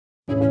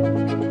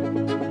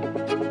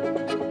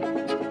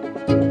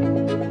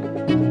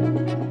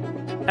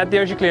At the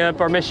Ocean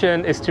Cleanup, our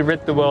mission is to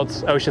rid the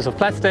world's oceans of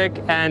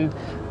plastic, and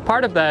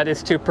part of that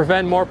is to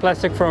prevent more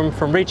plastic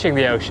from reaching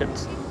the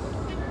oceans.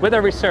 With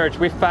our research,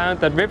 we found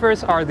that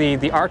rivers are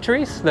the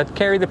arteries that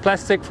carry the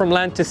plastic from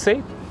land to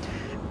sea.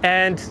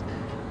 And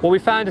what we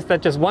found is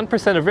that just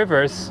 1% of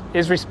rivers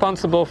is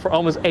responsible for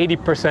almost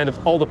 80%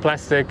 of all the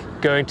plastic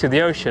going to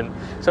the ocean.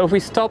 So if we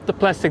stop the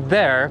plastic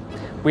there,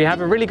 we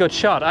have a really good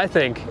shot, I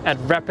think, at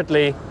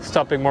rapidly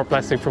stopping more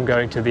plastic from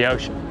going to the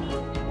ocean.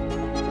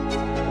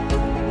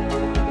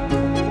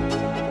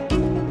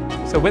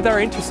 So with our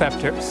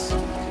Interceptors,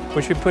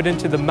 which we put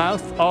into the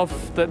mouth of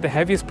the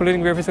heaviest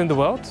polluting rivers in the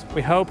world,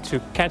 we hope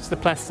to catch the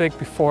plastic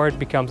before it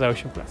becomes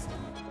ocean plastic.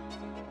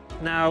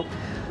 Now,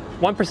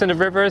 1% of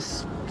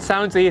rivers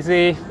sounds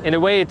easy. In a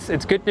way,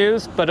 it's good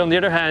news, but on the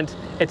other hand,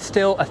 it's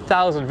still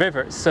 1,000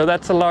 rivers. So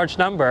that's a large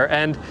number,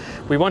 and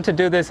we want to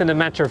do this in a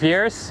matter of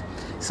years.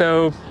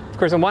 So, of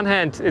course, on one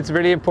hand, it's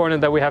really important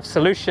that we have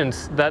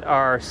solutions that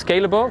are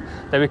scalable,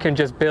 that we can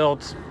just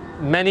build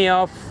many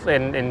of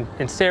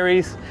in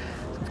series.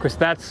 Of course,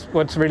 that's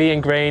what's really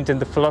ingrained in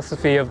the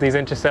philosophy of these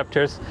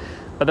Interceptors.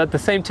 But at the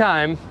same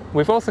time,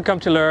 we've also come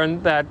to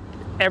learn that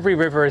every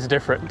river is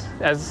different.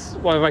 As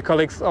one of my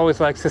colleagues always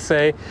likes to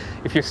say,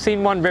 if you've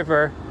seen one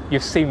river,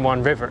 you've seen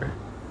one river.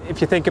 If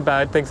you think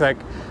about things like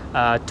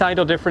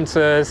tidal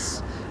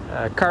differences,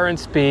 current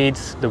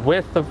speeds, the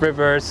width of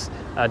rivers,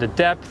 the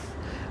depth,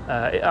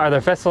 are there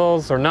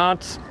vessels or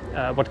not,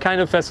 what kind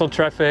of vessel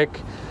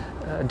traffic,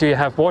 do you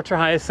have water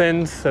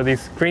hyacinths, so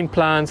these green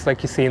plants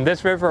like you see in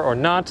this river or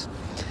not.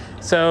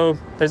 So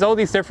there's all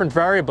these different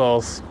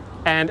variables,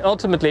 and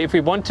ultimately if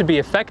we want to be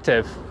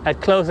effective at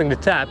closing the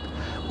tap,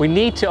 we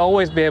need to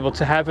always be able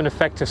to have an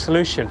effective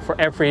solution for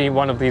every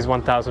one of these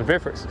 1,000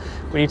 rivers.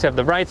 We need to have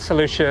the right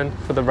solution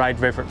for the right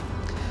river.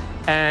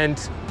 And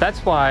that's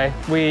why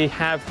we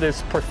have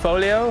this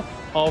portfolio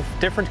of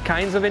different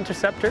kinds of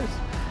Interceptors,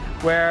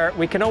 where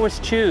we can always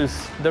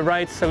choose the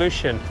right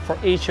solution for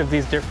each of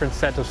these different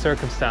set of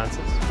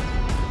circumstances.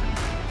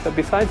 So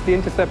besides the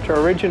Interceptor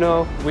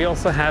Original, we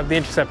also have the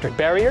Interceptor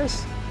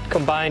Barriers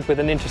combined with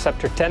an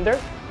Interceptor Tender,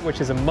 which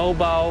is a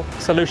mobile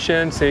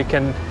solution, so you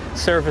can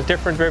service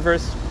different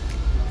rivers.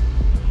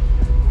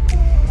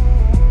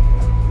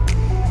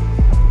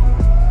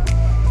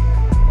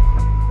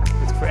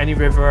 It's for any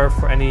river,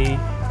 for any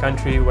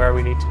country where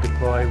we need to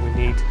deploy, we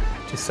need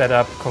to set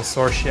up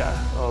consortia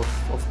of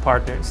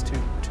partners to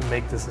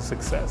make this a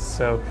success.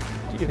 So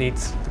you need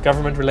the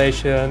government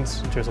relations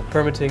in terms of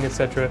permitting,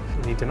 etc.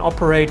 You need an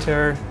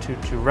operator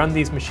to run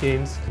these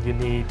machines. You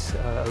need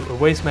a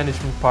waste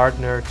management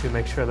partner to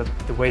make sure that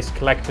the waste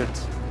collected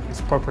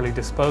is properly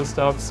disposed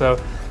of. So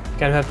you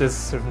can have this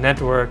sort of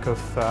network of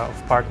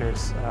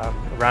partners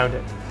around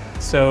it.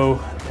 So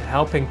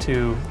helping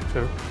to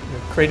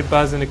create a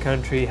buzz in the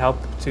country, help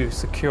to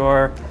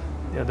secure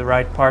the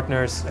right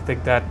partners, I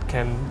think that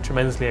can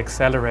tremendously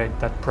accelerate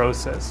that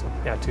process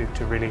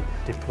to really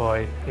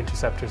deploy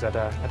Interceptors at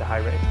a high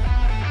rate.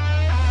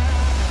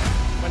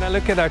 When I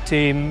look at our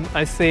team,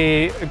 I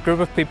see a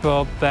group of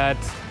people that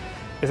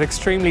is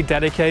extremely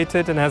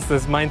dedicated and has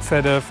this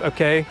mindset of,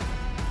 okay,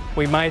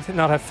 we might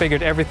not have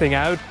figured everything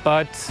out,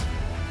 but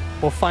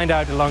we'll find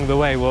out along the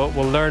way.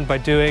 We'll learn by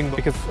doing,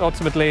 because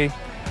ultimately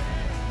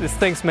these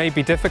things may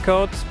be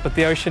difficult, but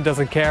the ocean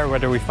doesn't care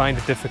whether we find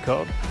it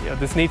difficult.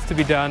 This needs to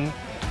be done,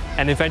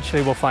 and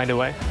eventually we'll find a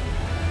way.